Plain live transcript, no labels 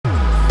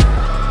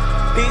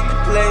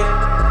play.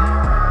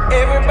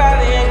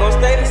 Everybody ain't gon'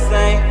 stay the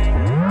same.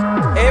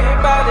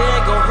 Everybody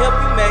ain't gon' help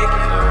you make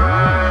it.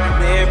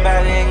 And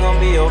everybody ain't gon'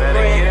 be your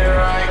friend.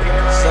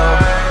 So,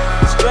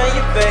 strain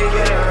your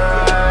faith.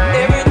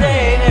 Every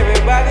day ain't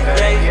everybody's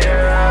day.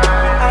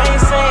 I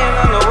ain't saying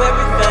I know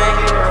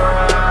everything,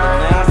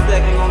 but now I'm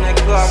stacking on that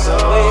clock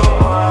away.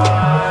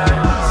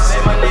 Say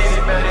my name,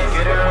 you better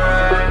get it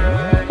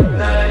right.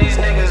 None of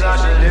these niggas I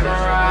should live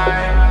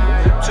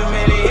right. Too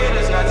many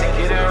hitters not to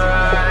get it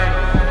right.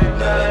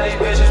 None of these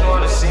bitches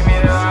wanna see me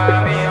die.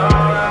 I'll be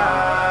alright.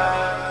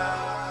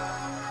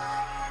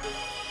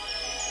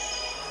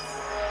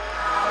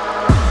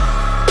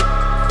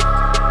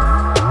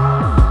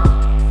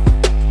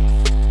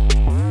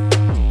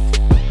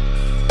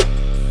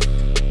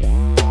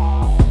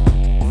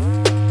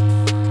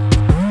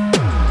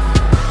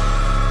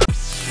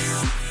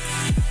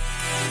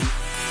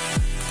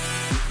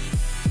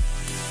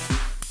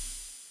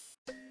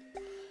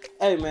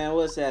 Hey man,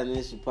 what's happening?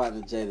 It's your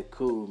partner Jay the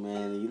Cool,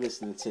 man, and you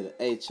listening to the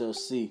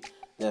HOC,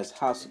 that's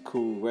House of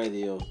Cool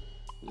Radio,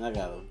 and I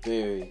got a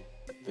very,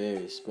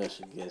 very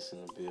special guest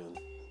in the building.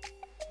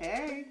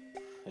 Hey.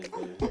 Hey,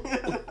 baby.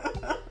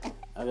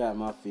 I got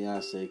my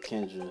fiance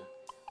Kendra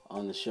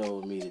on the show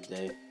with me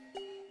today.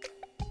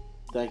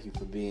 Thank you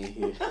for being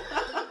here.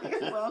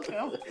 You're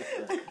welcome.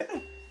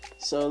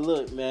 So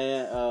look,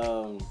 man,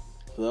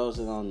 for those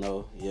that don't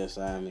know, yes,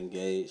 I am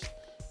engaged.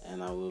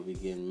 And I will be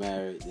getting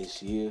married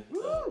this year,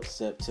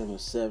 September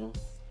 7th,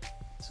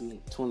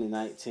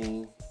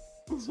 2019,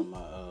 to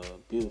my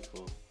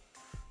beautiful,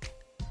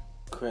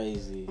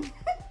 crazy,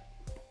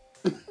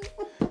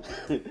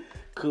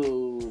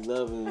 cool,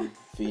 loving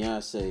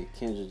fiance,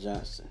 Kendra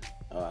Johnson.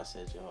 Oh, I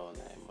said your whole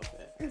name, my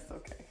bad. It's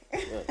okay.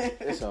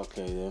 It's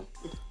okay,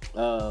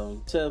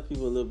 though. Tell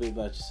people a little bit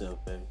about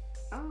yourself, baby.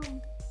 I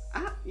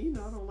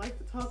don't like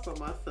to talk about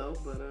myself,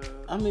 but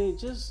I mean,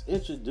 just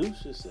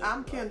introduce yourself.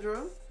 I'm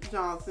Kendra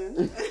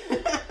Johnson.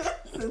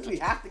 Since we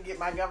have to get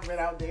my government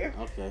out there.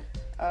 Okay.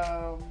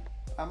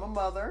 I'm a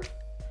mother.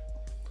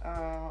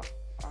 I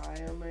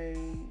am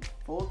a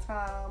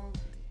full-time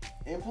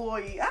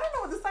employee. I don't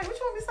know what to say. What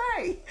you want me to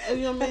say?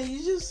 You know what I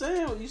mean? You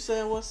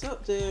saying what's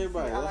up to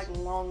everybody. See, I like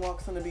long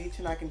walks on the beach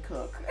and I can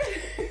cook.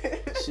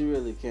 She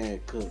really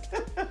can cook.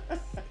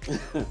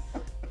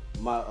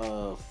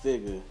 My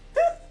figure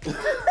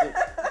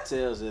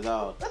tells it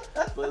all.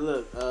 But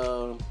look,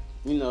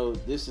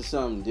 this is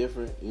something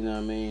different, you know what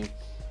I mean?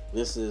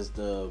 This is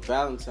the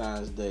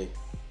Valentine's Day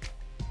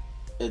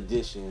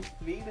edition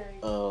V-Day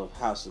of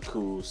House of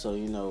Cool.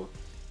 So,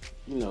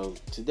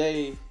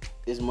 today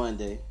is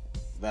Monday.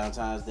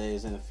 Valentine's Day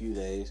is in a few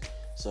days.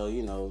 So,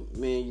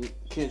 me and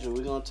Kendra,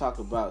 we're going to talk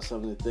about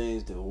some of the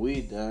things that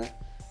we've done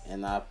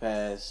in our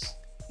past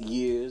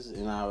years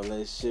in our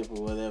relationship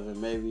or whatever.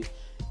 Maybe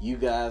you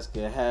guys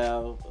could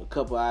have a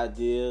couple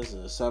ideas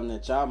or something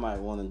that y'all might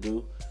want to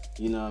do.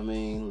 You know what I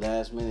mean?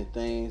 Last minute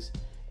things.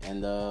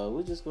 And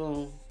we're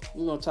gonna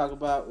talk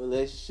about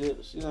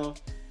relationships.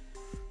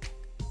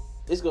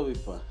 It's gonna be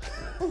fun.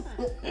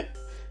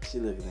 She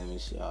looking at me,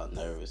 she all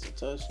nervous. I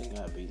told her she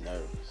gotta be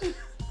nervous.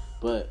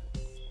 But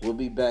we'll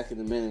be back in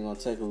a minute. Gonna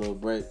take a little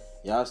break.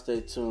 Y'all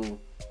stay tuned.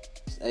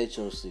 It's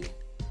HOC.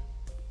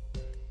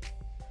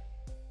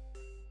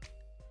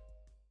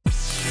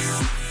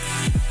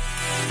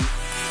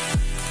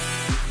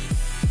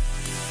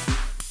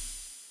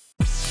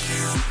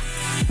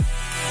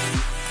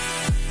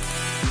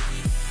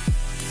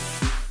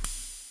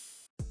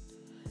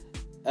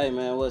 Hey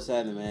man, what's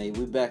happening, man?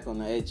 We back on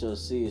the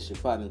HOC. It's your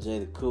partner Jay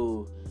the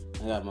Cool.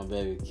 I got my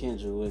baby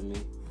Kendra with me.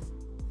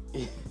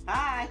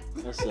 Hi.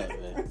 What's up,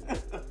 man?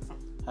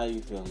 How you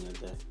feeling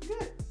today?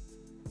 Good.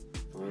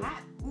 For real?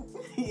 Hot.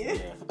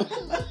 Yeah.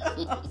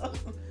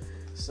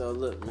 So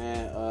look,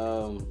 man,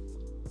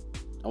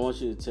 I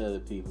want you to tell the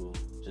people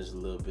just a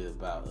little bit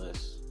about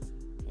us.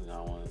 I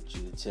want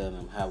you to tell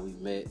them how we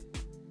met.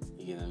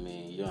 You know what I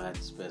mean? You don't have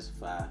to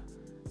specify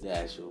the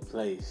actual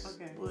place.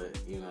 Okay. But,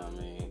 you know what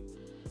I mean?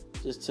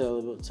 Just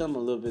tell them a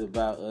little bit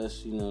about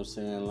us, you know what I'm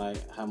saying?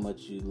 Like how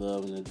much you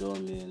love and adore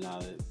me and all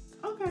that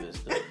good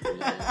stuff. You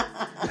know?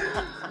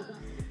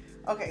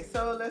 Okay,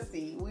 so let's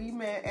see. We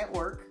met at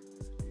work.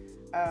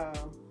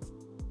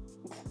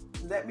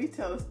 Let me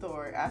tell a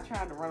story. I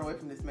tried to run away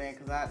from this man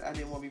because I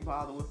didn't want to be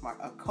bothered with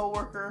a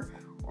coworker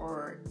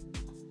or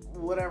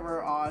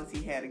whatever odds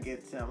he had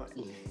against him.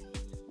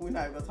 We're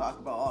not even going to talk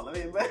about all of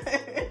it, but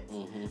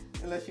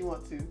unless you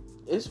want to.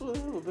 It's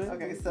whatever, baby.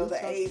 Okay, so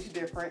the age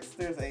difference,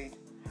 there's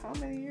how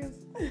many years?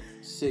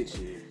 6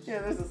 years.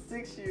 Yeah, there's a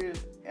 6-year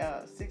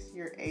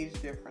age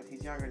difference.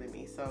 He's younger than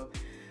me. So,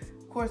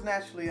 of course,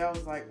 naturally, I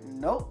was like,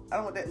 nope, I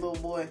don't want that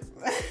little boy.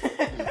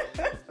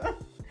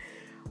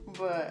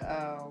 But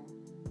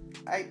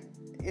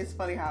it's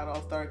funny how it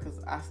all started because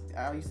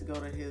I used to go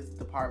to his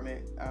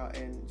department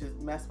and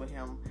just mess with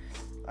him.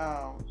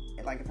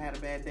 Like if I had a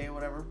bad day or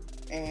whatever.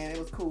 And it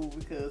was cool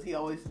because he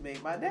always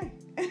made my day.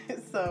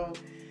 So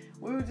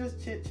we would just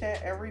chit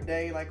chat every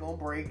day, like on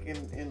break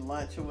and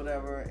lunch or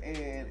whatever,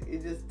 and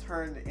it just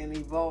turned and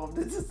evolved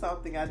into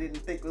something I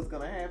didn't think was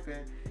gonna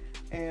happen.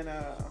 And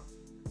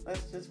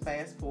let's just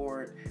fast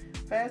forward.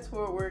 Fast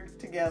forward, we're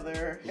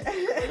together.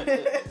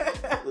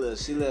 Look,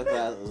 she left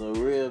out a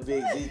real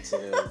big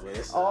detail, but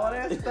it's all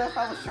that stuff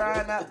I was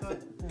trying not to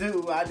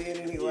do, I did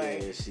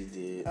anyway. Yeah, she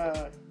did.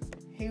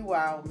 He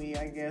wowed me,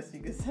 I guess you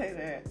could say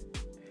that.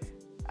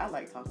 I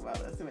like talking about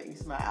us to make me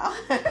smile.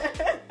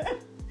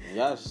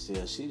 Y'all should see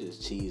her. She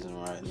just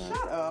cheesing right now.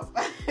 Shut up.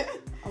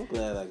 I'm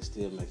glad I can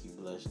still make you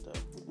blush though.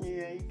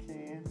 Yeah, you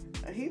can.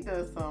 He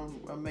does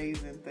some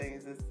amazing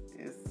things.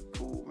 It's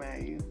cool,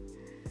 man.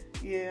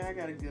 Yeah, I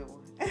got a good one.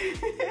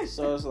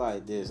 So it's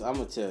like this. I'm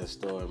gonna tell a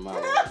story my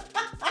way.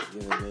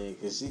 You know what I mean?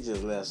 Because she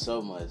just left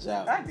so much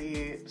out. I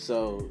did.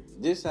 So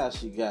this how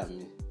she got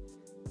me.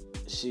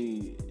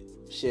 She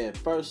at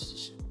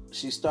first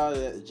she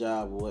started at the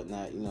job or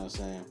whatnot. You know what I'm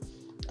saying?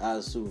 I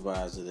was a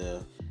supervisor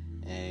there,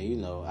 and you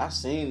know I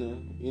seen her.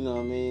 You know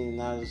what I mean?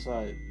 And I was just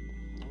like,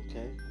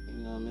 okay, you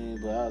know what I mean?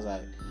 But I was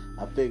like,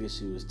 I figured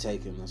she was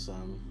taken or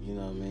something. You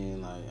know what I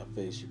mean? Like I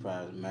figured she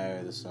probably was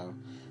married or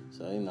something.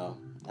 So you know.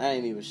 I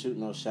ain't even shoot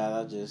no shot.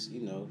 I just,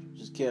 you know,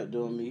 just kept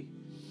doing me.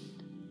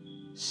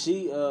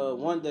 She,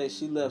 one day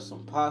she left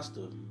some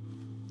pasta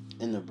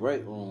in the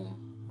break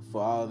room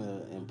for all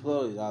the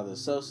employees, all the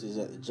associates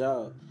at the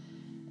job.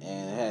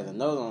 And it had a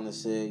note on it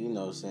said, you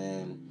know,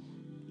 saying,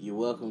 you're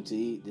welcome to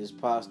eat this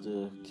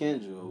pasta,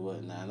 Kendra, or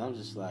whatnot. And I'm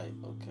just like,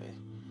 okay,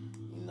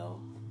 you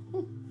know,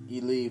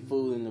 you leave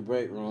food in the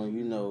break room,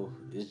 you know,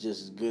 it's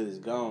just as good as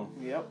gone.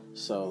 Yep.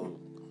 So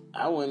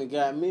I went and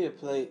got me a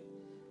plate.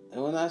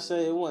 And when I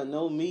say it wasn't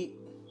no meat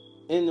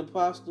in the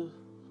pasta,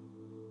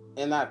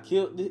 and I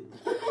killed it,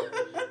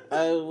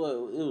 it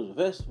was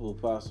vegetable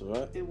pasta,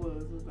 right? It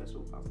was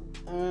vegetable pasta.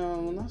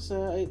 And when I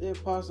said I ate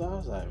that pasta, I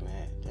was like,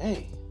 man,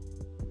 dang,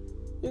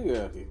 your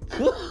girl can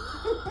cook.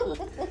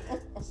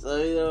 So,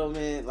 you know what I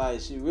mean? Like,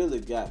 she really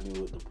got me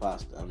with the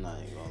pasta. I'm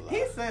not even gonna lie.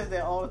 He says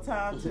that all the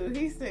time, too.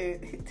 He said,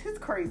 it's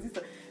crazy.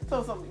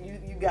 So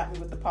you got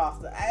me with the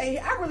pasta.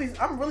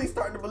 I'm really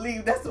starting to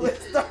believe that's what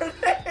it started.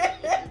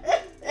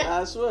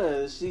 I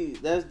swear,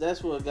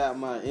 that's what got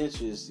my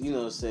interest, you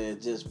know,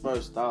 said just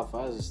first off.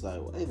 I was just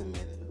like, wait a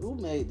minute, who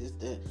made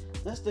this?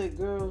 That's that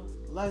girl,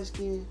 light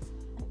skin.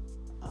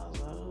 I was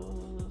like,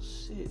 oh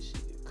shit, she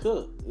can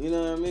cook, you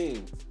know what I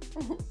mean?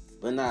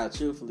 But nah,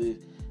 truthfully,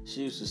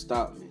 she used to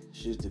stop me.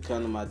 She used to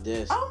come to my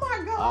desk. Oh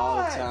my God. All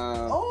the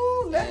time.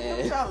 Oh, let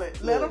him tell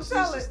it. Let him tell She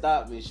used to it.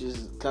 stop me. She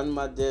used to come to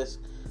my desk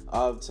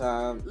all the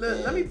time.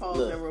 Look, let me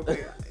pause that real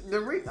quick.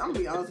 I'm gonna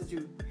be honest with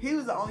you. He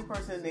was the only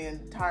person in the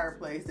entire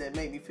place that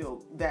made me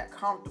feel that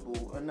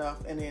comfortable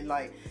enough. And then,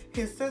 like,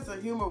 his sense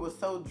of humor was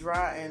so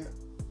dry and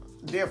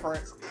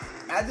different.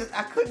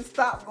 I couldn't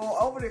stop going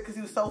over there because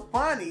he was so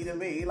funny to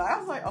me. Like, I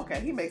was like,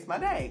 okay, he makes my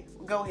day.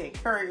 Go ahead,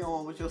 carry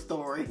on with your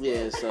story.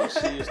 Yeah, so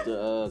she used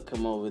to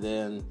come over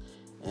there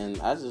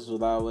and I just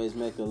would always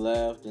make her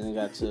laugh. Then it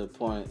got to the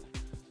point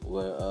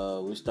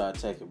where we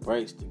started taking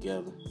breaks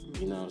together.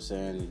 You know what I'm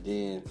saying? And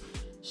then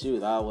she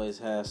would always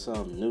have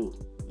something new,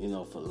 you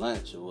know, for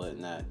lunch or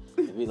whatnot.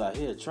 And be like,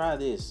 here, try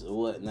this or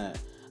whatnot.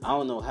 I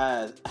don't know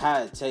how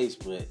it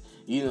tastes, but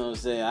you know what I'm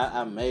saying?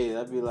 I made it.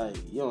 I'd be like,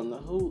 you don't know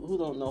who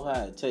don't know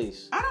how it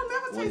tastes. I don't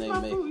never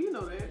taste my food, you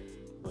know that.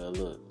 Well,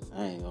 look,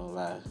 I ain't gonna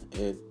lie.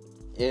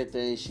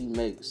 Everything she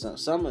makes,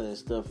 some of that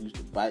stuff used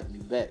to bite me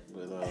back,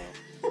 but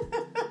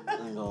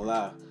I ain't gonna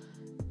lie.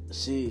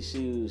 She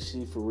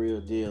for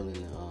real deal in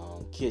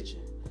the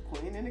kitchen.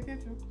 Queen in the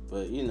kitchen.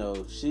 But you know,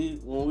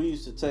 when we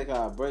used to take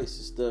our breaks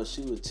and stuff,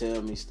 she would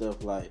tell me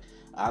stuff like,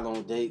 I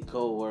don't date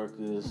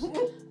co-workers,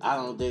 I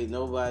don't date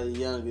nobody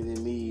younger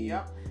than me,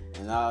 Yep.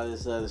 and all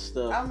this other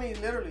stuff. I mean,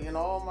 literally, in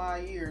all my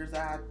years,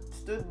 I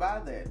stood by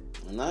that.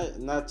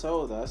 And I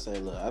told her, I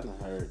said, look, I done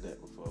heard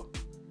that before.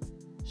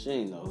 She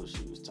didn't know who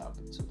she was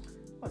talking to.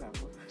 Whatever.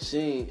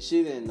 She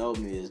didn't know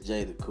me as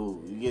Jay the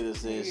Cool. You get what I'm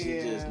saying? Yeah.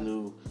 She just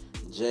knew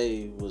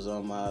Jay was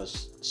on my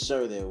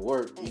shirt at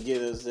work. You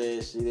get what I'm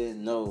saying? She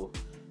didn't know,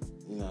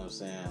 you know what I'm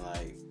saying?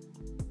 Like,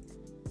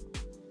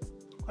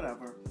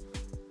 Whatever.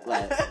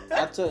 like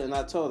I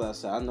told her, I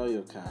said, I know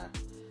your kind.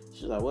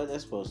 She's like, what that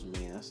supposed to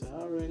mean? I said,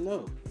 I already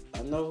know.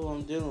 I know who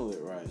I'm dealing with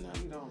right now.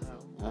 You don't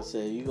know. I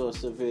said, you gonna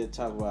sit here and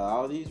talk about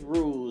all these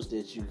rules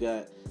that you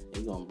got,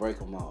 you gonna break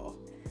them all.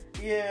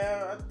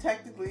 Yeah,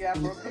 technically I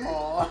broke them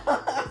all.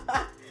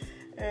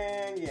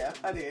 And yeah,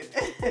 I did.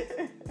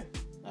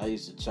 I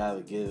used to try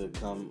to get her to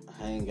come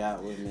hang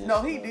out with me.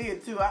 No, he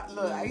did too. I'm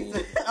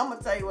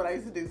gonna tell you what I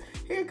used to do.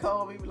 He'd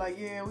call me, be like,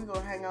 yeah, we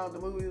gonna hang out at the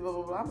movies, blah,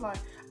 blah, blah. I'm like,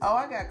 oh,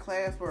 I got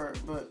classwork.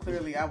 But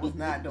clearly I was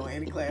not doing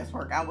any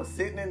classwork. I was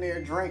sitting in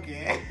there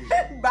drinking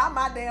by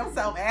my damn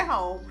self at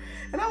home.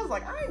 And I was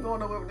like, I ain't going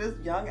nowhere with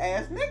this young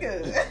ass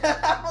nigga.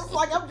 I was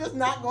like, I'm just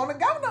not gonna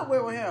go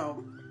nowhere with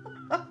him.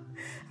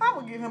 I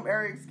would give him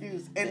every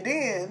excuse. And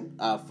then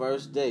our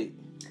first date.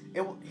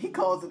 He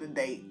calls it a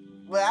date.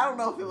 But I don't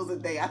know if it was a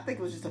date. I think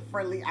it was just a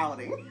friendly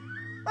outing.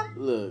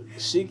 Look,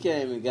 she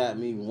came and got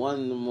me 1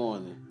 in the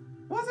morning.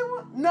 Was it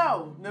one?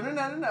 No.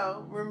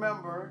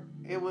 Remember,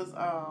 it was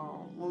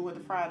when we went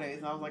to Fridays,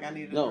 and I was like, I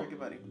needed a drinking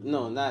buddy.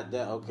 No, not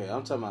that. Okay,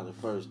 I'm talking about the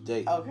first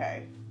date.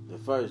 Okay. the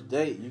first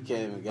date, you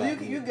can't even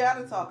got You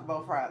gotta talk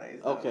about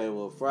Fridays. Though. Okay,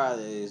 well,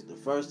 Fridays, the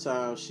first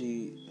time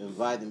she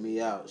invited me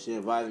out,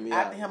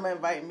 After him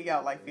inviting me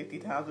out like 50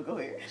 times, but go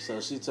ahead. So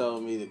she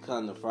told me to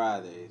come to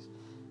Fridays.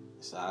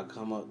 So I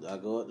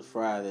go up to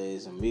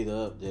Fridays and meet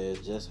her up there,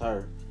 just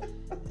her.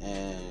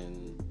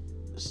 And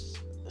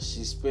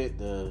she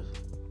spent a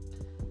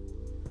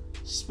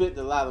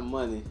lot of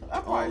money I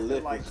on probably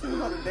liquor. spent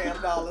like $200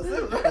 damn dollars.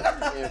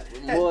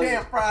 more,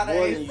 Damn Fridays.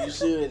 More than you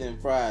should in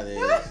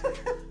Fridays.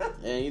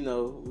 And, you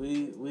know,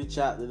 we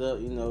chopped it up,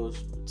 you know,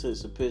 took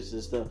some pictures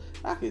and stuff.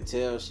 I could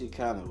tell she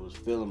kind of was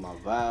feeling my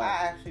vibe.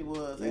 I actually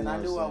was, and I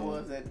knew I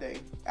was that day.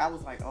 I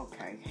was like,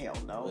 okay, hell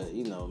no. But,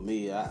 you know,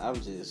 me, I'm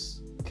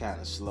just kind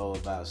of slow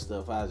about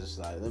stuff. I was just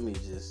like, let me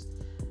just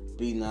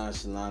be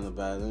nonchalant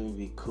about it. Let me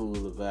be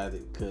cool about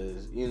it.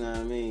 Because, you know what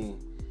I mean?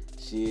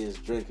 She is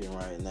drinking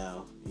right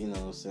now. You know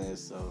what I'm saying?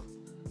 So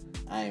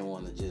I ain't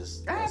want to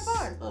just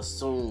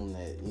assume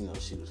that, you know,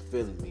 she was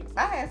feeling me.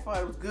 I had fun.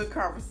 It was good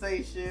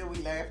conversation. We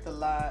laughed a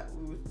lot.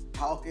 We was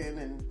talking,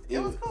 and it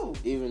was cool.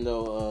 Even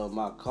though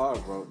my car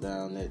broke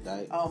down that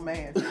night. Oh,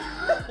 man.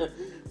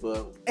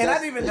 But and I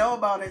didn't even know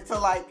about it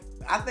till, like,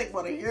 I think,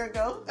 a year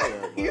ago?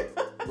 Yeah,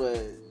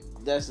 but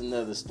that's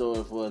another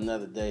story for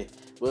another day.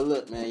 But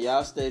look, man,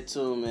 y'all stay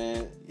tuned,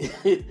 man.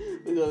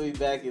 We're going to be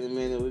back in a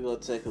minute. We're going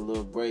to take a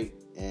little break.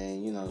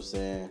 And, you know what I'm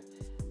saying,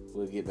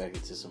 we'll get back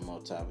into some more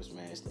topics,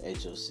 man. It's the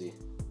HOC.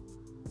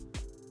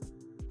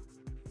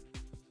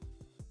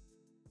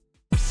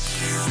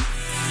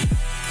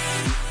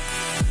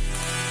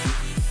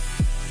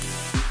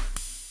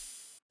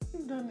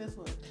 You've done this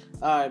one.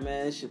 All right,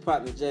 man. It's your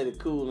partner, Jay the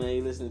Cool, man.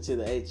 You listening to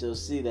the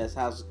HOC. That's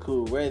House of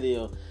Cool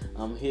Radio.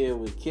 I'm here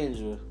with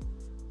Kendra.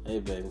 Hey,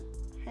 baby.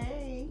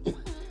 Hey.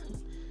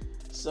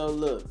 So,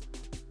 look.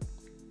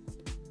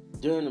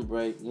 During the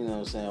break, you know what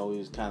I'm saying, we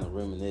was kind of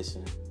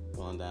reminiscing,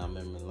 going down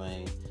memory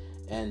lane.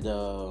 And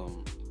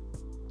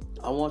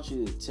I want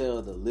you to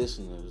tell the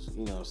listeners,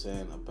 you know what I'm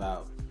saying,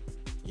 about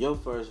your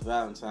first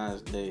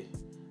Valentine's Day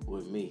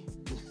with me.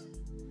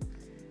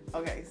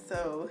 Okay,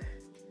 so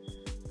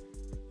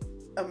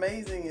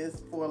amazing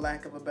is for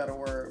lack of a better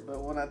word,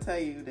 but when I tell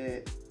you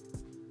that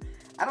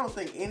I don't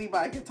think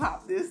anybody can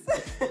top this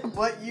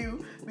but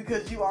you,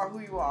 because you are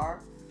who you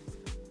are.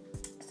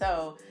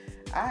 So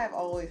I have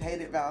always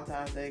hated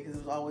Valentine's Day because it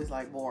was always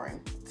like boring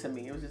to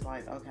me. It was just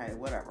like, okay,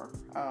 whatever.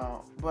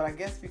 But I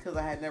guess because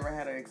I had never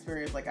had an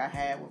experience like I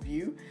had with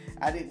you,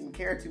 I didn't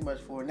care too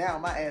much for it. Now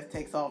my ass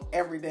takes off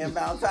every damn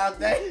Valentine's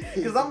Day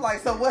because I'm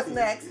like, so what's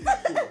next?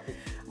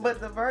 But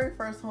the very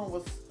first one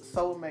was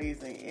so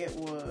amazing. It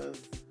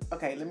was,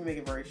 okay, let me make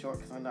it very short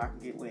because I know I can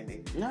get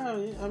winded.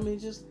 No, I mean,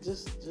 just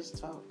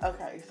talk.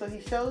 Okay, so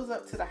he shows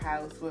up to the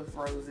house with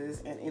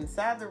roses, and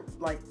inside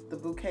the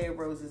bouquet of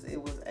roses,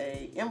 it was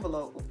a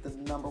envelope with the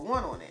number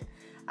 1 on it.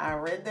 I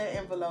read that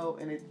envelope,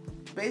 and it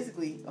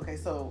basically, okay,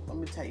 so let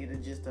me tell you the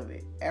gist of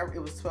it.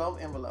 It was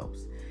 12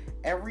 envelopes.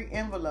 Every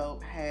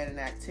envelope had an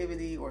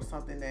activity or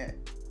something that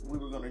we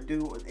were going to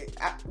do.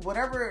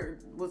 Whatever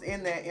was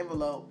in that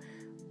envelope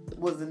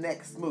was the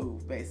next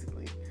move,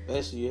 basically.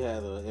 Basically, you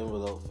had an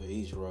envelope for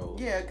each rose.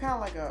 Yeah, kind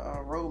of like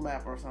a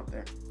roadmap or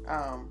something.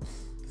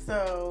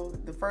 So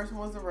the first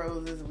one was the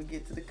roses, and we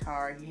get to the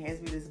car. He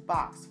hands me this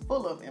box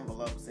full of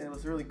envelopes, and it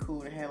was really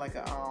cool. It had like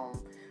a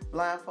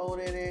blindfold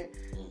in it,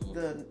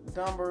 the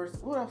numbers.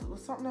 What else?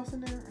 Was something else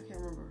in there? I can't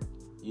remember.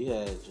 You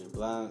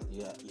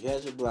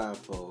had your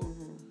blindfold.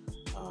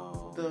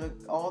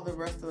 All the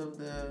rest of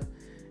the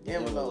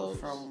envelopes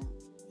from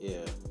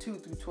 2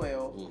 through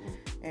 12.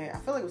 And I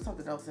feel like it was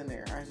something else in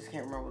there. I just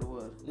can't remember what it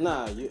was.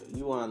 Nah,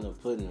 you wound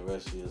up putting the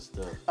rest of your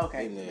stuff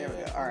okay, in there. There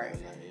we go. All right.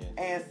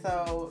 And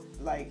so,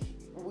 like,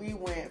 we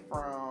went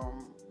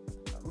from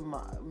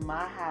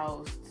my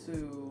house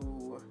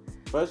to...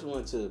 First we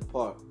went to the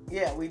park.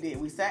 Yeah, we did.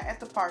 We sat at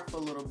the park for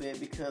a little bit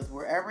because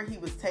wherever he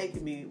was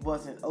taking me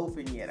wasn't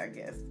open yet, I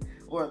guess.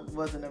 Or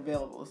wasn't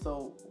available.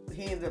 So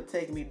he ended up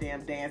taking me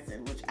damn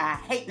dancing, which I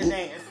hate to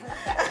dance.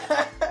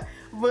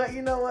 But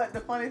you know what? The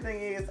funny thing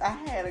is, I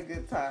had a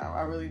good time.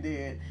 I really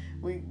did.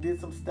 We did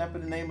some Step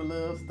in the Name of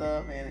Love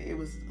stuff, and it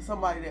was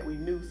somebody that we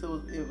knew,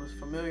 so it was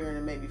familiar, and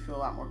it made me feel a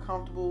lot more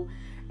comfortable.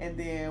 And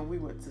then we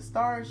went to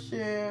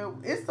Starship.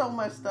 It's so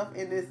much stuff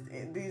in this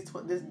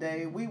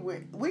day. We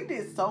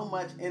did so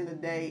much in the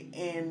day,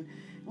 and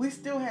we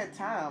still had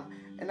time.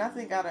 And I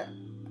think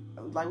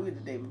we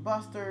did David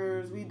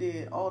Buster's, we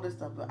did all this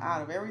stuff, but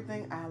out of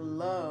everything I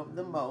love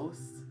the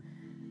most,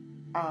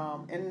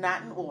 and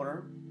not in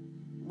order,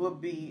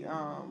 would be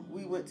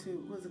we went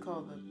to, what's it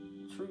called,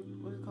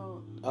 what is it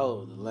called?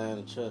 Oh, the Land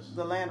of Trust.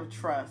 The Land of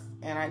Trust.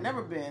 And I'd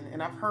never been,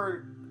 and I've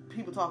heard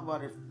people talk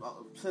about it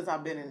since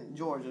I've been in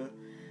Georgia.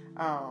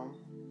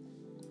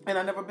 And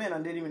I've never been. I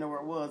didn't even know where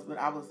it was, but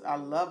I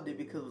loved it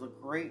because it was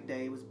a great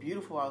day. It was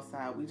beautiful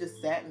outside. We just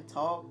sat and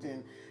talked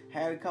and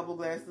had a couple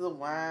glasses of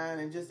wine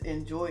and just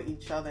enjoyed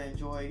each other,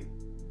 enjoyed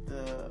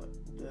the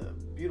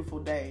beautiful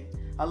day.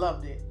 I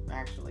loved it,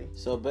 actually.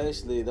 So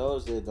basically,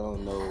 those that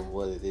don't know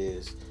what it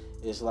is,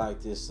 it's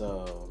like this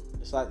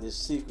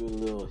secret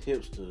little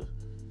hipster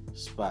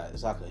spot.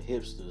 It's like a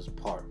hipster's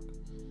park.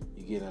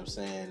 You get what I'm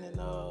saying? And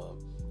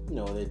you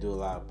know, they do a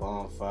lot of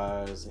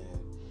bonfires and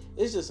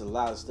it's just a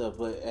lot of stuff.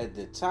 But at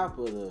the top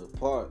of the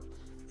park,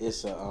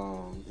 it's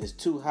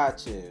two high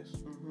chairs.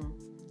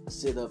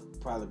 Sit up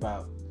probably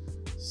about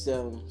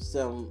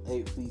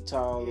 7-8 feet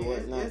tall or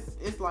whatnot.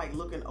 It's like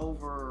looking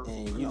over,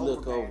 and you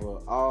look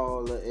over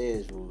all the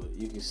Edgewood.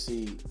 You can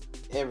see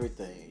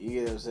everything. You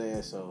get what I'm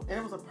saying? So, and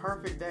it was a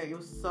perfect day. It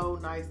was so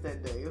nice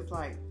that day. It was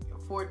like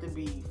for it to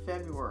be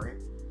February.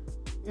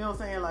 You know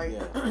what I'm saying? Like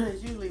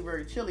it's usually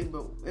very chilly,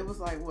 but it was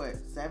like what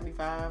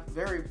 75.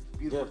 Very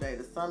beautiful day.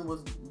 The sun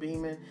was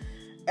beaming.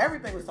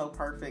 Everything was so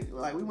perfect.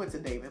 Like we went to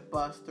Dave &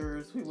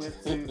 Buster's. We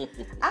went to.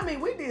 I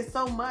mean, we did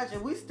so much,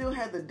 and we still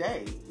had the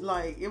day.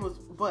 Like it was.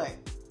 But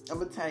I'm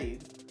gonna tell you,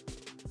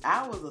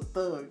 I was a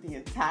thug the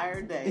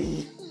entire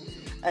day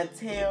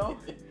until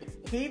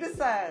he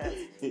decides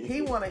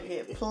he want to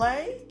hit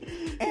play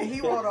and he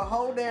wrote a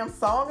whole damn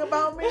song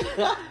about me,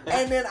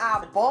 and then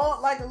I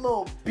bawled like a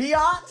little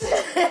biatch,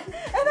 and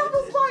I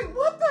was like,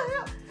 what the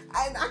hell?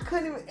 I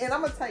couldn't even, and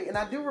I'm gonna tell you, and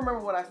I do remember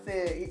what I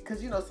said,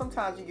 because you know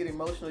sometimes you get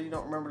emotional, you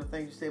don't remember the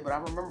things you said, but I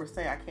remember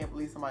saying, I can't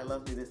believe somebody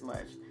loves me this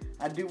much.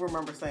 I do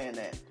remember saying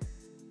that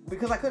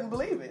because I couldn't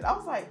believe it. I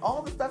was like,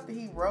 all the stuff that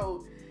he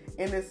wrote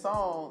in this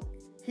song,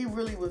 he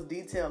really was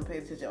detailed and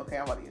paid attention. Okay,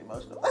 I'm about to get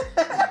emotional.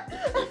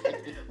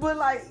 But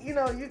like, you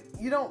know,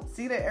 you don't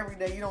see that every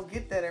day. You don't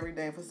get that every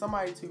day. For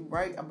somebody to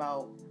write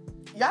about,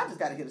 y'all just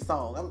got to hear the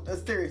song.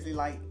 I'm seriously,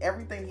 like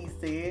everything he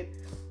said,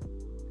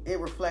 it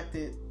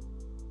reflected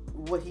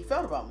what he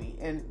felt about me.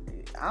 And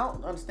I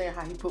don't understand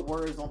how he put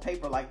words on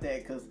paper like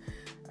that, because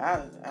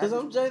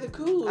I'm Jada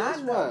Cool. That's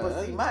I know, why.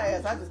 but see, my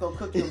ass, I just gonna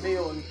cook your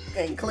meal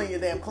and clean your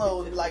damn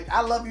clothes. And like,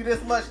 I love you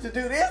this much to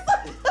do this.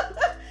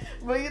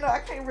 But you know, I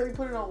can't really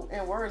put it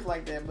in words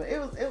like that. But it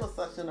was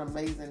such an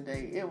amazing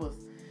day. It was,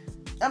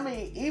 I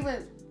mean,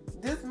 even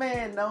this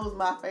man knows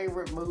my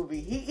favorite movie.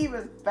 He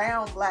even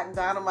found Black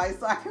Dynamite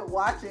so I could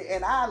watch it,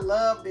 and I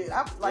loved it.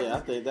 I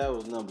think that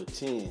was number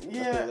 10.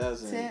 Yeah, I think that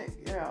was 10.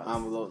 Yeah,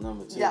 envelope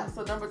number 10. Yeah,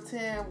 so number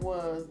 10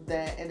 was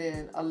that, and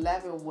then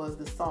 11 was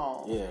the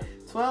song. Yeah.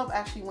 12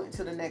 actually went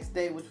to the next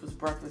day, which was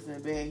Breakfast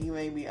in Bed. He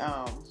made me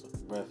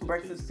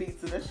breakfast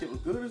pizza. That shit was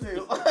good as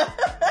hell.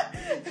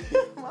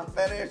 My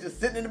fat ass just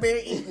sitting in the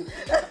bed eating.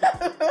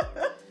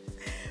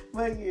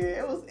 But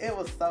yeah, it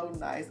was so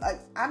nice.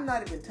 I'm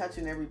not even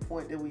touching every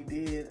point that we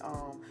did.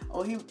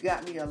 He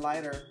got me a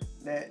lighter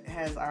that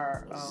has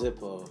our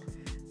Zippo.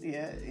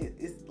 Yeah,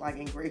 it's like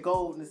engraved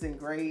gold, and it's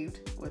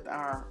engraved with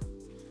our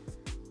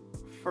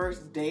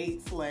first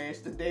date /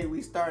 the day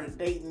we started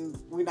dating.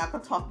 We're not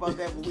gonna talk about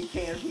that, but we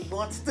can if he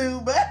wants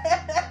to.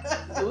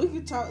 But we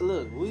can talk.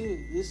 Look,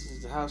 this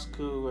is the House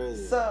Cool Radio.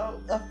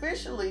 So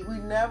officially, we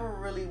never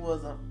really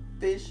was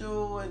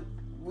official, and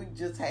we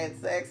just had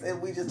sex,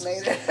 and we just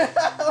made it.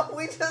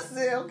 We just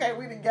said, okay,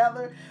 we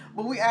together,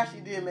 but we actually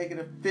did make it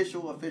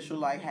official.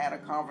 Like had a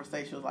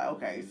conversation. It was like,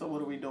 okay, so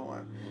what are we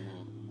doing?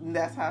 Mm-hmm. And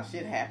that's how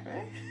shit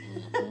happened.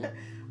 Mm-hmm.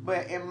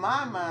 But in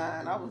my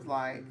mind, I was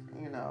like,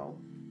 you know,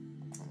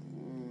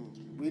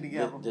 we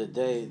together. The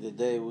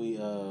day we,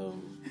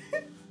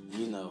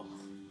 you know,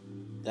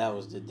 that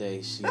was the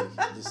day she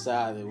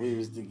decided we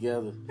was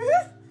together.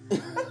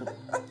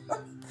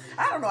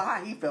 I don't know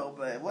how he felt,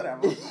 but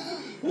whatever.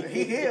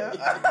 He here.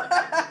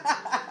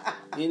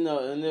 You know,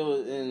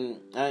 and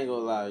I ain't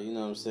gonna lie, you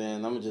know what I'm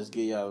saying? I'm gonna just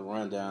give y'all a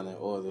rundown in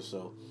order.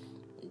 So,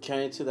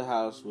 came to the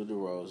house with the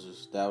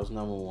roses. That was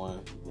number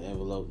 1. The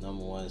envelope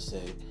number 1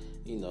 said,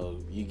 you know,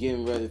 you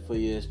getting ready for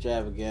your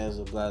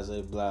extravaganza, blah,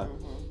 blah, blah.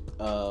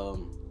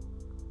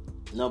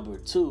 Mm-hmm. Number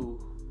 2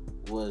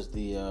 was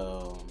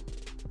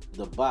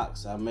the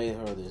box. I made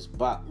her this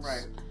box.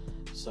 Right.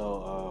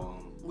 So,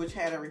 which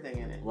had everything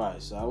in it.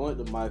 Right. So I went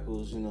to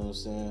Michael's, you know what I'm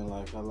saying?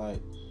 Like, I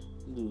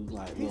do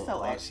he's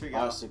so extra,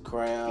 arts and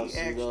crafts,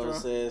 you know what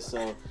I'm saying?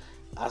 So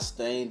I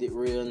stained it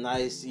real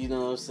nice, you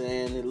know what I'm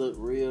saying? It looked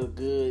real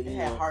good. It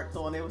had hearts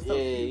on it. It was so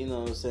cute. You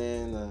know what I'm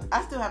saying?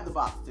 I still have the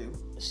box too.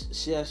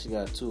 She actually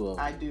got 2 of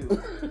them. I do.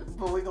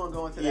 But we're going to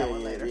go into that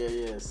one later.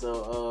 Yeah.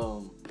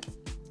 So,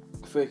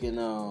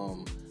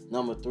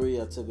 number 3,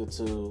 I took her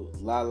to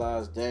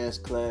Lala's dance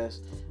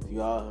class. If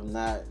you all have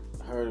not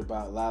heard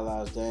about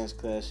Lala's dance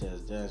class, she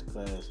has dance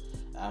class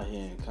out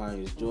here in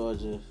Conyers,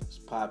 Georgia. It's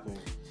popping.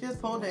 She has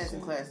pole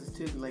dancing classes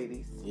too,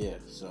 ladies. Yeah,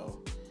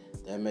 so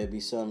that may be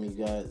something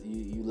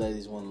you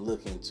ladies want to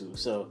look into.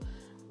 So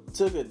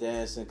took her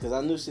dancing because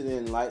I knew she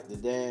didn't like the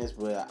dance,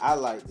 but I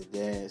like the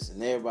dance,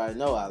 and everybody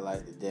know I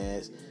like the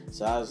dance.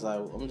 So I was like,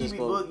 I'm just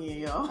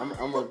boogieing, y'all.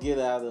 I'm gonna get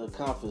out of the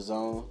comfort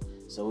zone.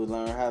 So we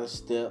learned how to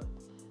step.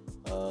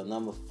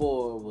 Number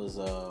 4 was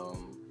a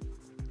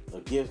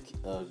gift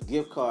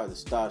card to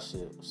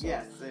Starship. So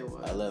yes, it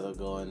was. I let her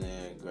go in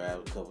there and grab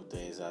a couple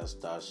things out of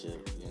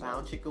Starship. You know.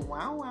 Wow, chicken,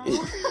 wow.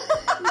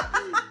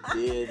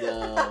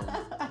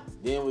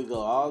 Then we go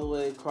all the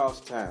way across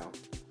town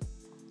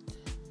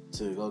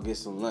to go get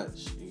some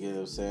lunch. You get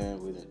what I'm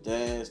saying? We done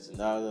danced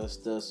and all that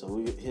stuff. So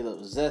we hit up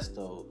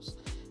Zestos.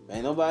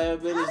 Ain't nobody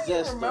ever been to How do you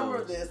Zestos.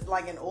 remember this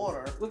like in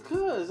order?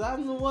 Because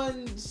I'm the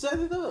one set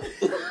it up.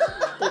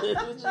 What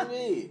you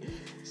mean?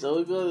 So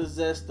we go to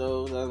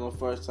Zestos. That was my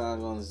first time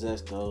going to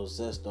Zestos.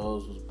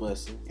 Zestos was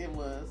busting. It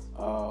was.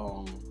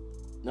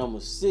 Number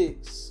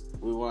 6,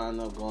 we wound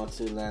up going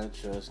to Atlanta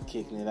Trust,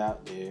 kicking it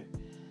out there.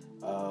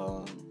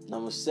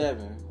 Number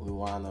 7, we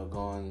wound up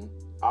going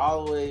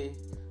all the way,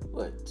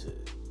 to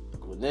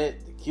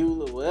Gwinnett,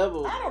 Tequila,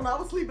 whatever. I don't know. I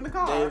was sleeping in the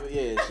car.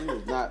 David, she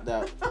was knocked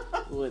out.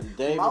 We went to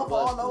David Mouth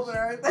all Buster's. over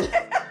everything.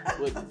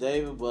 With the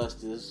David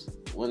Buster's,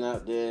 went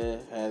out there,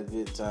 had a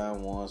good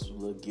time, won some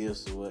little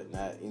gifts or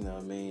whatnot, you know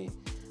what I mean?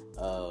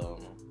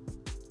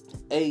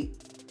 8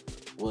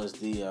 was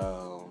the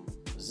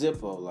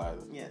Zippo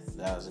lighter. Yes.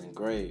 That was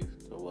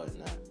engraved or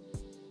whatnot.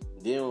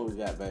 Then when we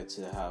got back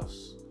to the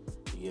house,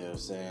 you know what I'm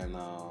saying,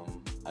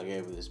 I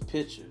gave her this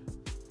picture.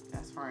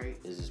 That's right.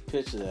 It's this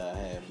picture that I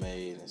had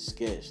made and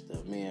sketched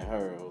of me and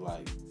her,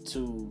 like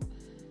two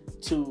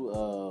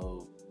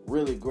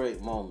really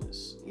great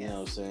moments. You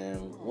know what I'm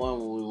saying? One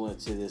when we went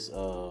to this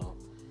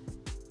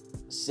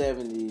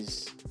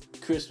 70s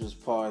Christmas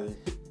party,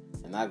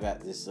 and I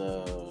got this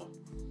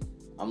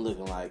I'm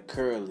looking like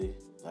Curly,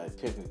 like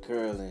Pimpin'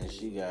 Curly, and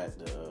she got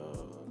the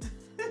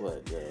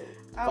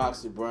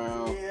Foxy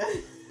Brown,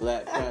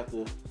 Black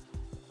Panther.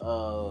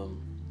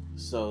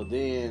 So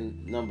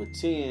then number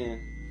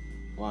 10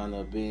 wound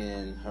up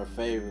being her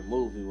favorite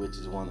movie, which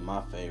is one of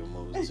my favorite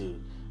movies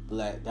too,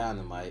 Black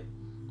Dynamite.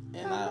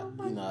 And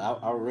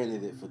I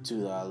rented it for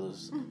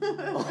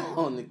 $2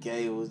 on the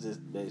cable just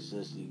to make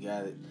sure she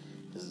got it,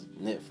 because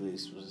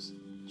Netflix was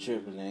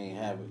tripping, they ain't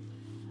have it.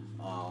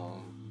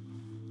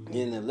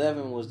 Then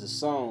 11 was the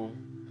song.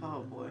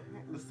 Oh boy,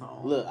 the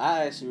song. Look,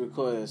 I actually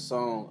recorded a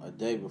song the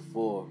day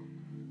before,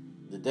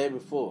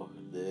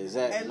 the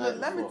exact And night look,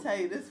 let me before. tell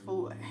you, this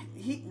fool,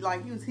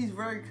 he's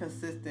very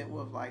consistent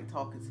with like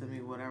talking to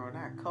me, whatever. And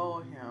I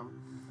called him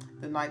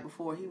the night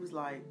before. He was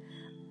like,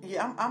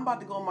 "Yeah, I'm about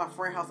to go to my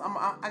friend's house.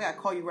 I gotta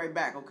call you right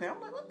back, okay?" I'm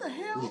like, "What the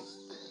hell?"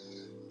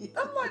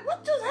 I'm like,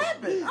 "What just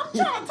happened? I'm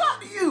trying to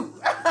talk to you."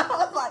 I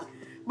was like,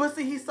 but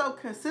see, he's so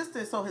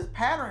consistent, so his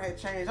pattern had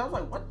changed. I was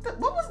like, what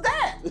was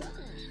that?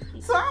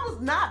 So I was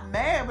not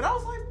mad, but I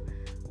was like,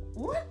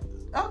 what?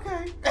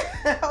 Okay.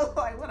 I was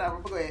like, whatever,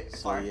 but go ahead.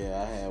 So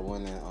yeah, I had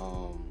one that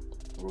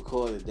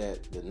recorded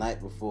that the night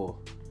before.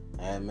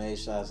 I had made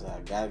sure I said,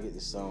 I gotta get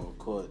this song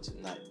recorded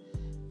tonight.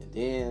 And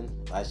then,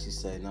 like she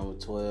said, number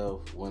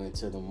 12 went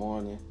into the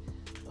morning,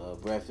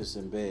 breakfast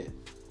in bed.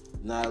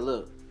 Now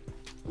look,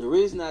 the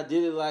reason I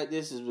did it like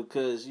this is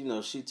because, you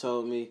know, she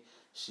told me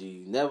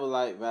she never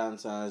liked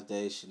Valentine's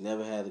Day. She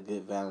never had a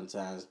good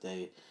Valentine's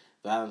Day.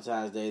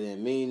 Valentine's Day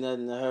didn't mean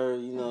nothing to her,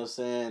 you know what I'm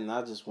saying? And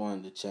I just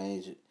wanted to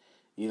change it.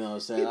 You know what I'm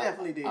saying? You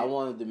definitely did. I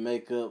wanted to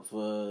make up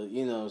for,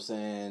 you know what I'm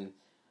saying,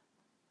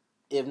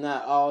 if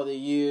not all the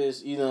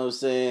years, you know what I'm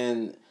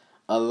saying,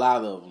 a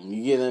lot of them.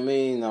 You get what I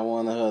mean? I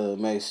wanted her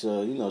to make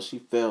sure, you know, she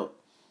felt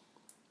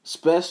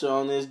special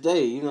on this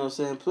day, you know what I'm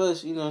saying?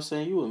 Plus, you know what I'm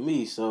saying, you and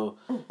me, so,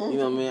 you know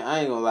what I mean? I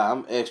ain't gonna lie,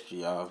 I'm extra,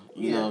 y'all.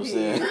 You know what I'm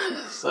saying?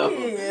 So,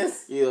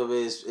 yes. you know what I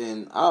mean?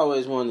 And I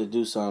always wanted to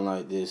do something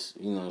like this,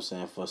 you know what I'm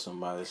saying, for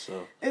somebody,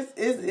 so.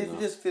 It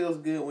just feels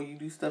good when you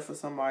do stuff for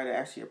somebody that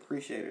actually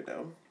appreciate it,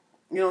 though.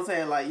 You know what I'm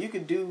saying? Like, you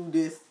could do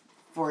this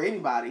for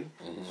anybody,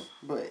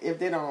 but if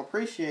they don't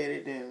appreciate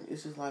it, then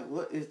it's just like,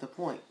 what is the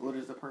point? What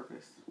is the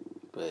purpose?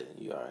 But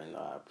you already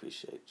know I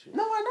appreciate you.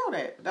 No, I know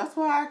that. That's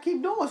why I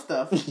keep doing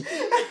stuff.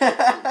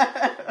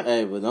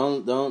 Hey, but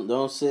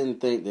don't sit and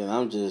think that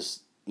I'm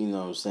just, you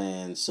know what I'm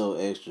saying, so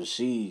extra.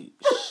 She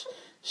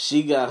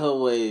got her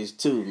ways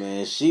too,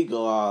 man. She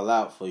go all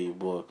out for you,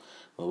 boy.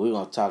 But we're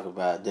gonna talk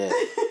about that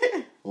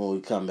when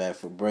we come back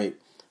for break.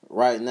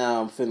 Right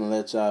now, I'm finna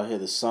let y'all hear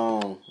the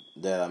song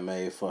that I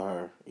made for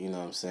her, you know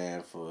what I'm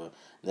saying, for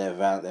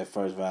that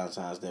first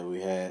Valentine's Day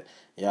we had.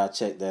 Y'all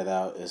check that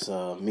out. It's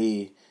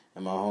me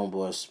and my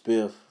homeboy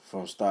Spiff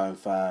from Starting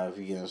 5,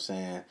 you get what I'm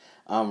saying.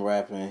 I'm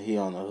rapping, he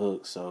on the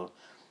hook, so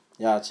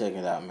y'all check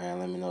it out, man.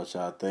 Let me know what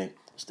y'all think.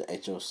 It's the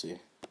HOC.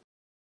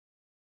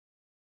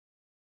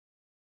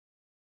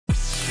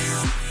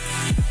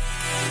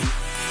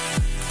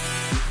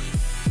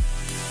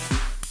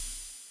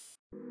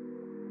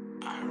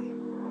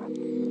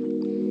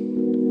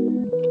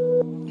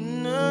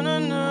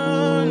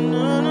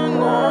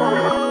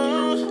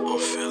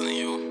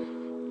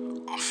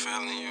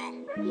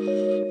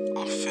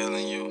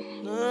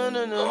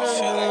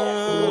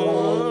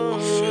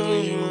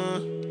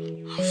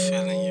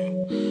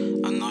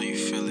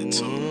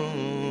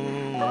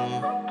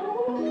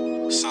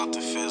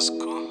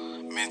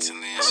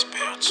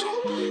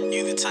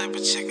 Type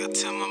of chick I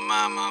tell my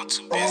mama I'm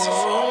too busy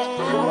for.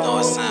 Though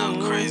it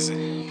sound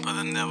crazy, but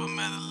I never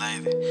met a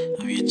lady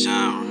of your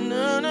genre.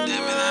 Damn it,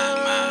 I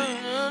admire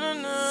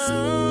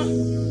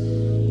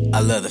you. I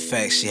love the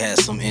fact she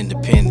has some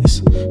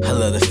independence. I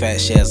love the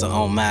fact she has her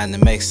own mind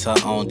and makes her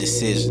own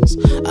decisions.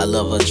 I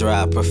love her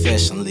drive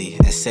professionally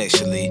and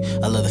sexually.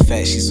 I love the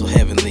fact she's so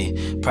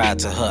heavenly. prior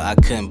to her, I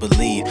couldn't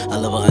believe. I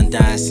love her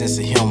undying sense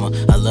of humor.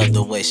 I love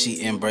the way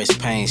she embraced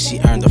pain. She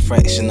earned a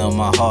fraction of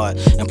my heart,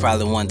 and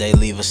probably one day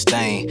leave a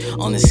stain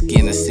on the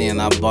skin of sin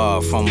I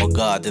borrowed from a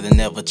God that'll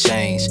never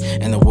change,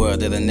 and a world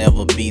that'll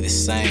never be the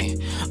same.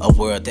 A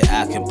world that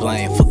I can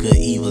blame for good,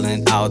 evil,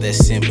 and all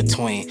that's in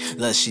between.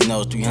 Love, she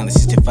knows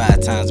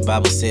 365 times. The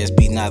Bible says,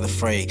 be not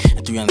afraid.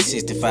 And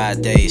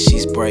 365 days,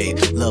 she's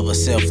brave. Love her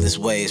selfless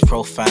ways,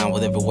 profound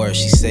with every word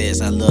she says.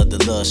 I love the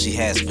love she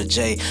has for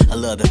Jay. I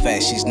love the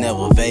fact she's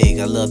never vague.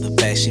 I love the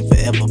fact she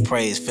forever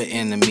prays for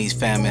enemies,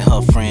 family,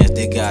 her friends.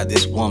 Dear God,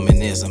 this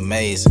woman is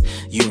amazing.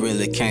 You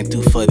really came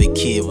through for the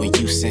kid when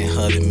you sent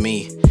her to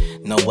me.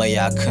 No way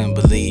I couldn't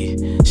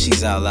believe.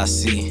 She's all I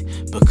see.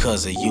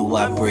 Because of you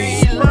I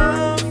breathe.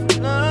 Love,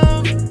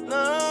 love,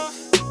 love,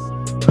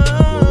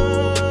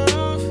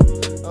 love.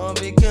 All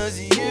because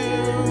of you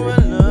I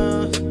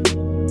love.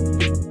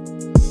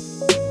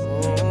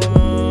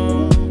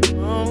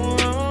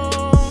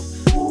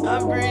 I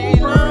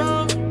breathe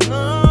love,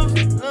 love,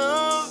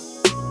 love,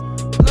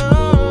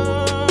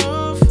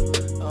 love.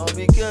 All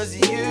because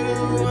of you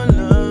I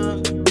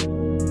love.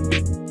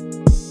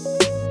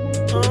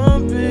 Oh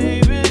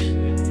baby,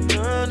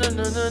 no, no,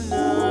 no, no,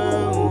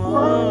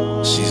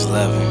 no. She's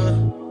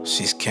loving,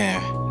 she's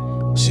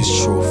caring, she's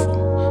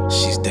truthful,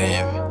 she's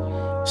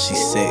daring,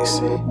 she's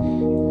sexy,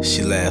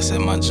 she laughs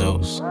at my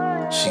jokes,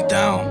 she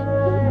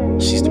down,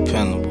 she's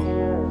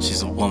dependable,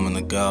 she's a woman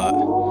of God,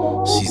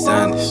 she's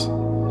honest,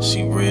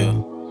 she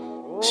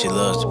real, she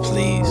loves to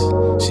please,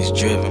 she's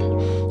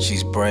driven,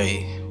 she's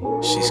brave,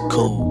 she's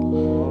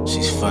cool,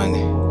 she's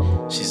funny,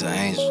 she's an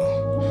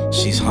angel,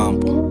 she's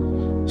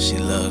humble, she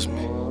loves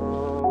me.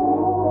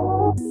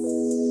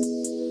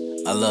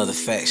 I love the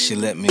fact she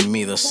let me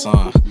meet her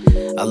son.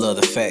 I love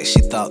the fact she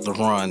thought to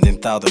run, then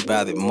thought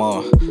about it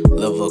more.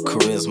 Love her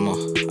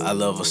charisma, I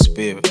love her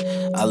spirit.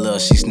 I love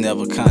she's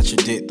never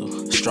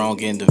contradictory, strong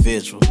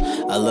individual.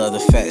 I love the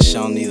fact she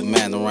don't need a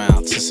man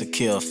around to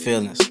secure her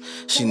feelings.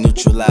 She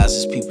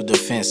neutralizes people's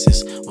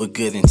defenses with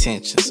good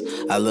intentions.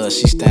 I love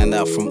she stand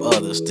out from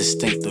others,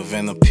 distinctive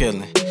and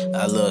appealing.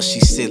 I love she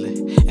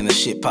silly, and the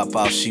shit pop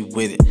off, she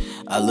with it.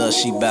 I love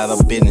she bout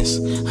her business.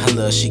 I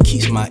love she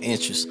keeps my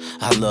interest.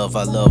 I love,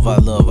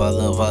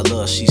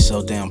 she's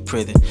so damn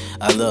pretty.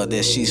 I love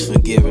that she's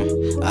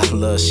forgiving. I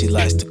love she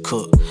likes to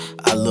cook.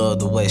 I love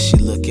the way she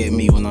look at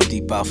me when I'm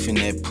deep off in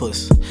that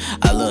pussy.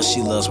 I love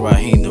she loves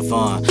Raheem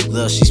Devon.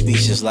 Love she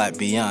speaks just like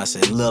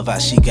Beyonce. Love how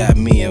she got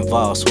me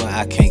involved, swear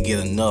I can't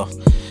get enough.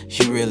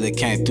 You really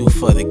came through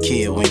for the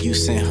kid when you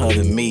sent her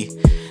to me.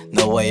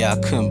 No way I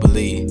couldn't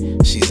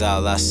believe. She's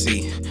all I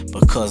see.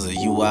 Because of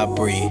you I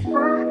breathe.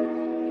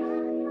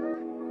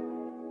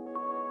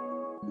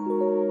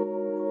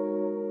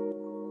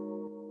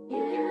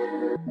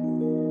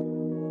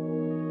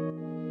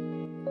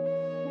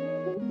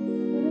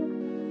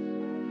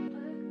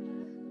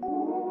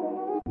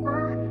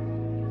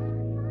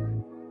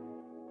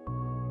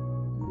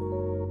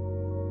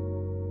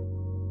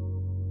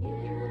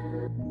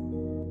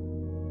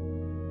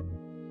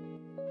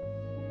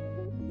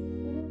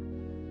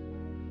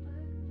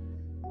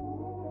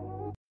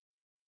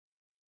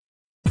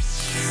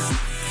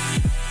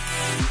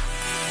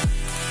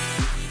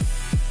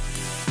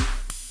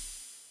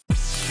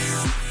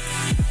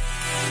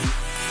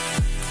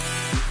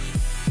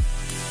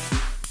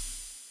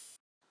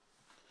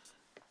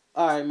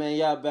 Alright, man,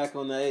 y'all back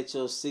on the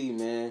HOC,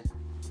 man.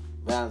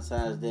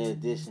 Valentine's Day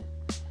edition.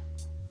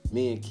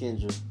 Me and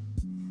Kendra.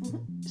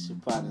 It's your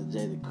partner,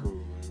 Jay the Cool,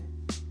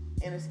 man.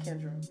 And it's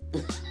Kendra.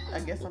 I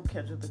guess I'm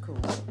Kendra the Cool.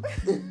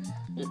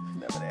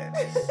 Never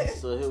that.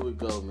 So here we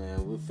go,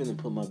 man. We're finna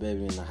put my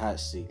baby in the hot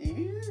seat.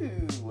 Ew.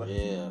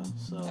 Yeah,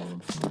 so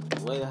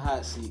the way the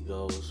hot seat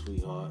goes,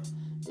 sweetheart,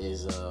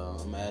 is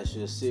I'm gonna ask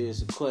you a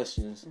series of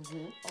questions.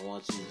 I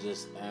want you to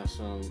just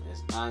answer them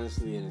as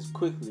honestly and as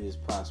quickly as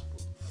possible.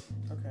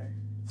 Okay.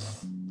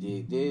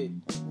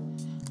 Dig.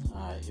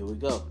 Alright, here we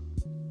go.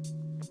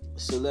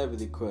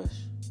 Celebrity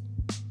crush.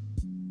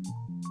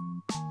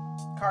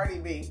 Cardi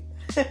B.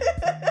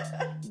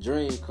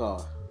 Dream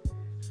car.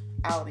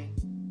 Audi.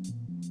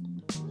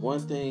 One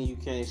thing you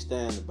can't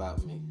stand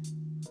about me.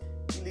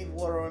 You leave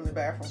water on the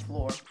bathroom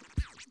floor.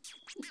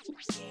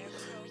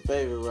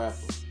 Favorite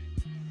rapper.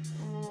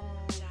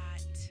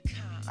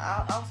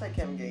 I'll say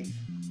Kevin Gates.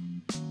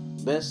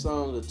 Best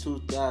song of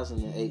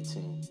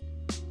 2018.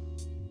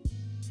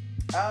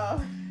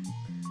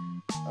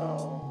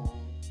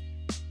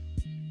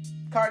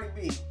 Cardi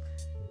B.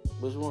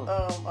 Which one?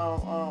 I'm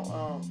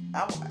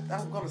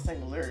gonna sing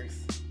the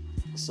lyrics.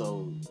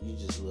 So you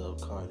just love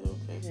Cardi,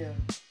 okay? Yeah.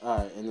 All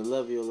right, and the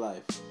love of your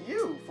life.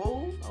 You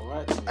fool. All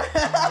right.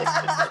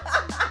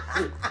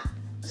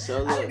 So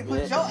I look, need to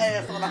put your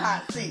ass on the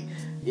hot seat.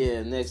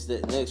 Yeah, next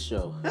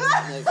show.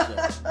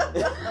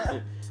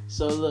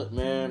 So look,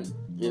 man,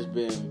 it's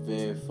been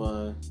very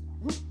fun.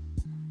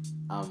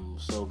 I'm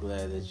so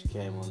glad that you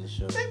came on the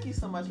show. Thank you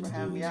so much for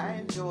having me. I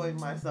enjoyed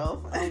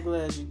myself. I'm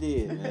glad you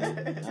did, man.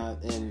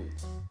 And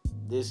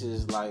this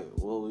is like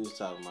what we was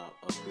talking about: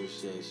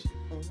 appreciation,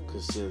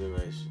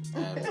 consideration,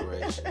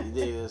 admiration. You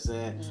dig what I'm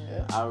saying?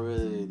 Yeah. I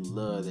really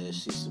love that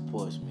she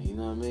supports me. You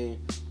know what I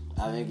mean?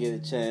 I didn't get a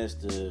chance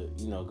to,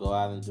 go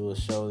out and do a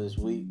show this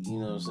week. You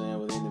know what I'm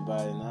saying, with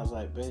anybody, and I was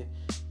like, babe,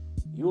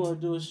 you want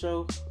to do a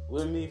show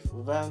with me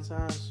for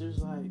Valentine's? She was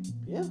like,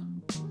 yeah.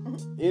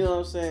 You know what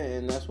I'm saying?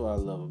 And that's what I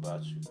love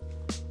about you.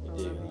 You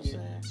dig what I'm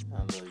saying? I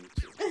love you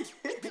too.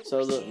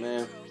 So look,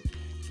 man,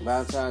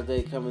 Valentine's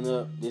Day coming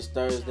up this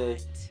Thursday.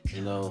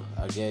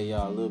 I gave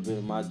y'all a little bit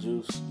of my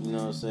juice. You know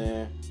what I'm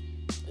saying?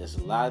 There's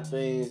a lot of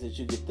things that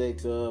you can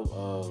think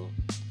of.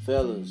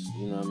 Fellas,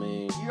 you know what I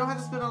mean? You don't have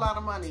to spend a lot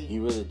of money.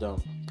 You really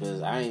don't.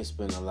 Because I ain't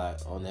spending a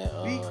lot on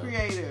that. Be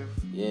creative.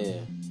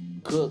 Yeah.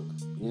 Cook.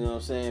 You know what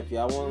I'm saying? If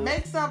y'all want to...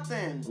 Make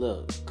something.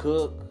 Look,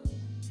 cook.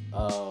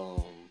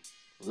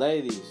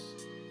 Ladies,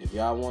 if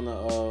y'all want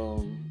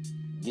to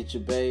get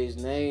your babe's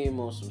name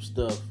on some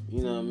stuff,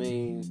 you know what I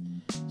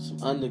mean?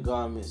 Some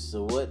undergarments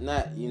or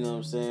whatnot, you know what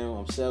I'm saying?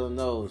 I'm selling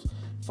those.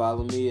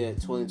 Follow me at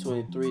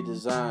 2023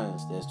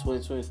 Designs. That's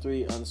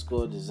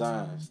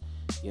 2023_designs.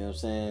 You know what I'm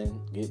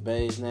saying? Get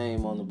babe's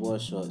name on the boy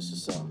shorts or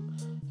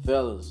something.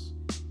 Fellas,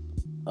 you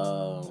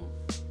know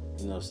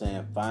what I'm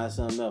saying? Find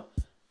something else.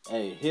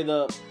 Hey, hit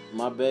up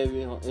my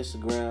baby on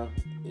Instagram.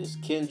 It's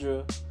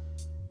Kendra_it's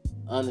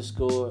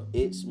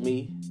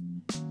me.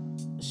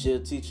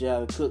 She'll teach you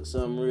how to cook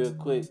something real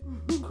quick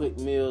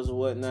meals or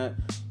whatnot.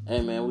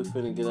 Hey man, we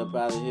finna get up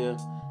out of here.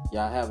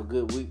 Y'all have a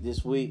good week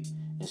this week.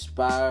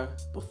 Inspire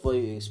before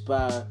you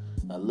expire.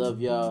 I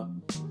love y'all.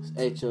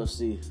 It's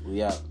HOC.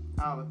 We out.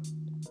 Holla.